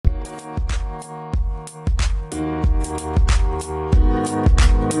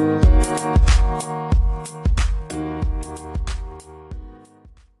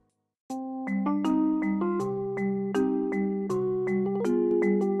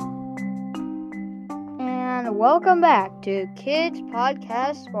and welcome back to Kids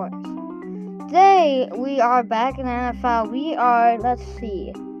Podcast Sports. Today we are back in the NFL.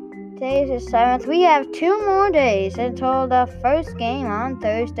 Today is the 7th. We have 2 more days until the first game on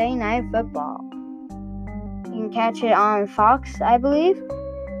Thursday Night Football. You can catch it on Fox, I believe.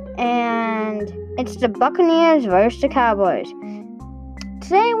 And it's the Buccaneers versus the Cowboys.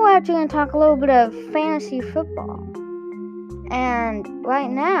 Today we're actually going to talk a little bit of fantasy football. And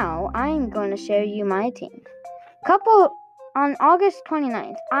right now, I'm going to share you my team. On August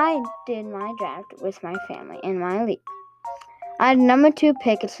 29th, I did my draft with my family in my league. I had number 2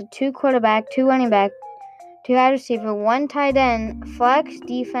 pick. It's a 2 quarterback, 2 running back, 2 wide receiver, 1 tight end, flex,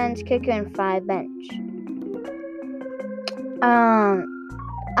 defense, kicker, and 5 bench.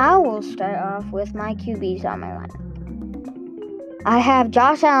 I will start off with my QBs on my lineup. I have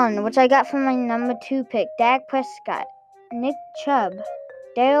Josh Allen, which I got from my number 2 pick, Dak Prescott, Nick Chubb,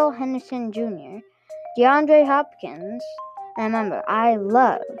 Darrell Henderson Jr., DeAndre Hopkins, and remember, I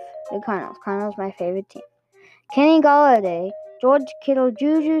love the Cardinals. Cardinals my favorite team. Kenny Golladay, George Kittle,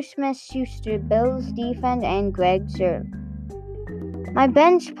 Juju Smith-Schuster, Bills defense, and Greg Zerle. My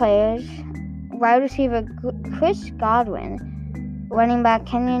bench players, wide receiver Chris Godwin, running back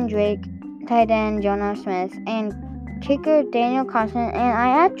Kenyon Drake, tight end Jonah Smith, and kicker Daniel Carlson. And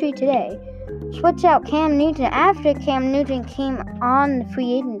I actually today switch out Cam Newton after Cam Newton came on the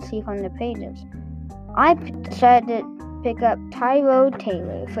free agency from the Patriots. I decided to pick up Tyrod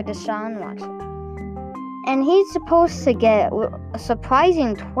Taylor for Deshaun Watson. And he's supposed to get a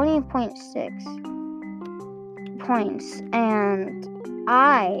surprising 20.6 points. And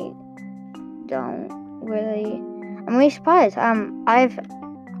I'm really surprised. I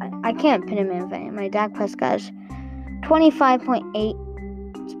can't put him in vain. My Dak Prescott's 25.8.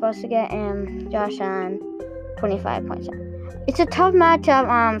 Supposed to get Josh Allen 25.7. It's a tough matchup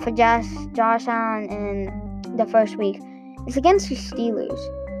for Josh Allen in the first week. It's against the Steelers,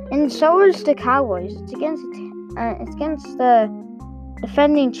 and so is the Cowboys. It's against the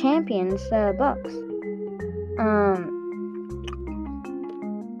defending champions, the Bucks.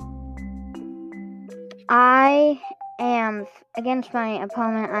 I am against my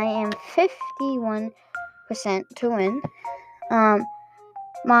opponent. I am 51% to win.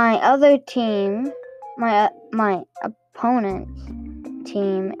 My other team, my opponent's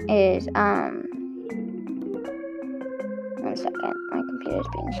team is, 1 second, my computer's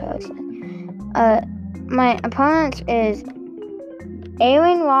being so slow. My opponent's is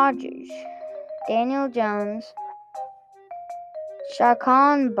Aaron Rodgers, Daniel Jones,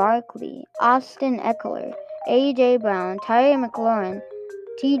 Saquon Barkley, Austin Eckler, A.J. Brown, Terry McLaurin,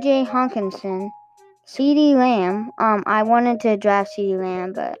 T.J. Hawkinson, CeeDee Lamb. I wanted to draft CeeDee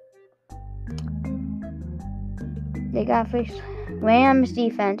Lamb, but they got first. Rams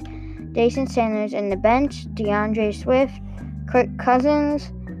defense, Jason Sanders, and the bench, DeAndre Swift, Kirk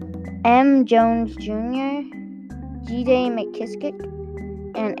Cousins, M. Jones Jr., G.J. McKissick,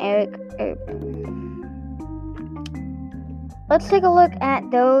 and Eric Urban. Let's take a look at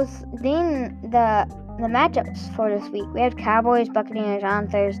the matchups for this week. We have Cowboys Buccaneers on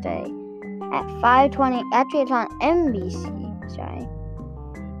Thursday at 5:20. Actually, it's on NBC. Sorry.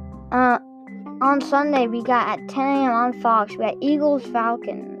 On Sunday, we got at 10 a.m. on Fox. We got Eagles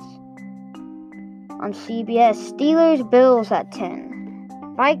Falcons on CBS. Steelers Bills at 10.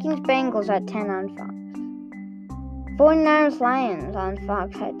 Vikings Bengals at 10 on Fox. 49ers Lions on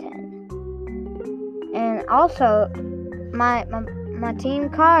Fox at 10. And also, my team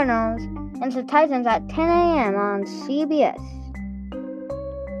Cardinals and the Titans at 10 a.m. on CBS.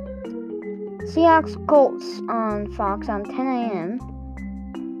 Seahawks Colts on Fox on 10 a.m.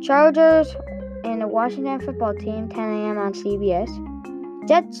 Chargers and the Washington football team 10 a.m. on CBS.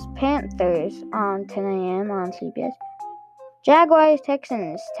 Jets Panthers on 10 a.m. on CBS. Jaguars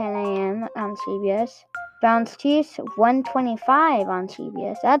Texans 10 a.m. on CBS. Browns Chiefs 1:25 on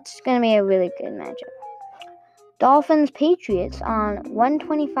CBS. That's going to be a really good matchup. Dolphins Patriots on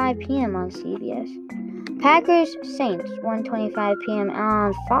 1:25 p.m. on CBS. Packers Saints 1:25 p.m.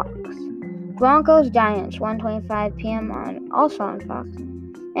 on Fox. Broncos Giants 1:25 p.m. also on Fox.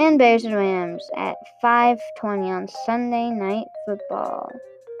 And Bears and Rams at 5:20 on Sunday Night Football.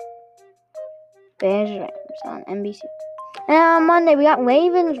 Bears and Rams on NBC. And on Monday we got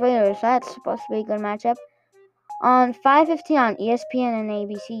Ravens Raiders. That's supposed to be a good matchup. On 5:15 on ESPN and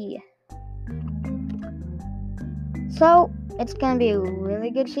ABC. So it's gonna be a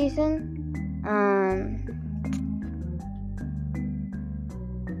really good season.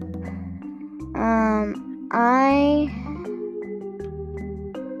 I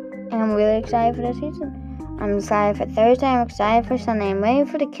am really excited for this season. I'm excited for Thursday. I'm excited for Sunday. I'm ready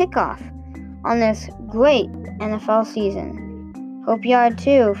for the kickoff. on this great NFL season. Hope you are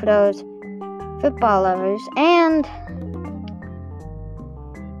too for those football lovers. And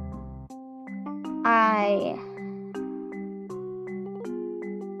I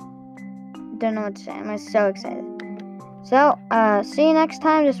don't know what to say. I'm so excited. So, see you next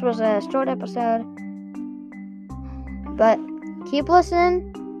time. This was a short episode. But keep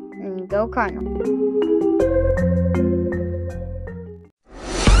listening and go Cardinals.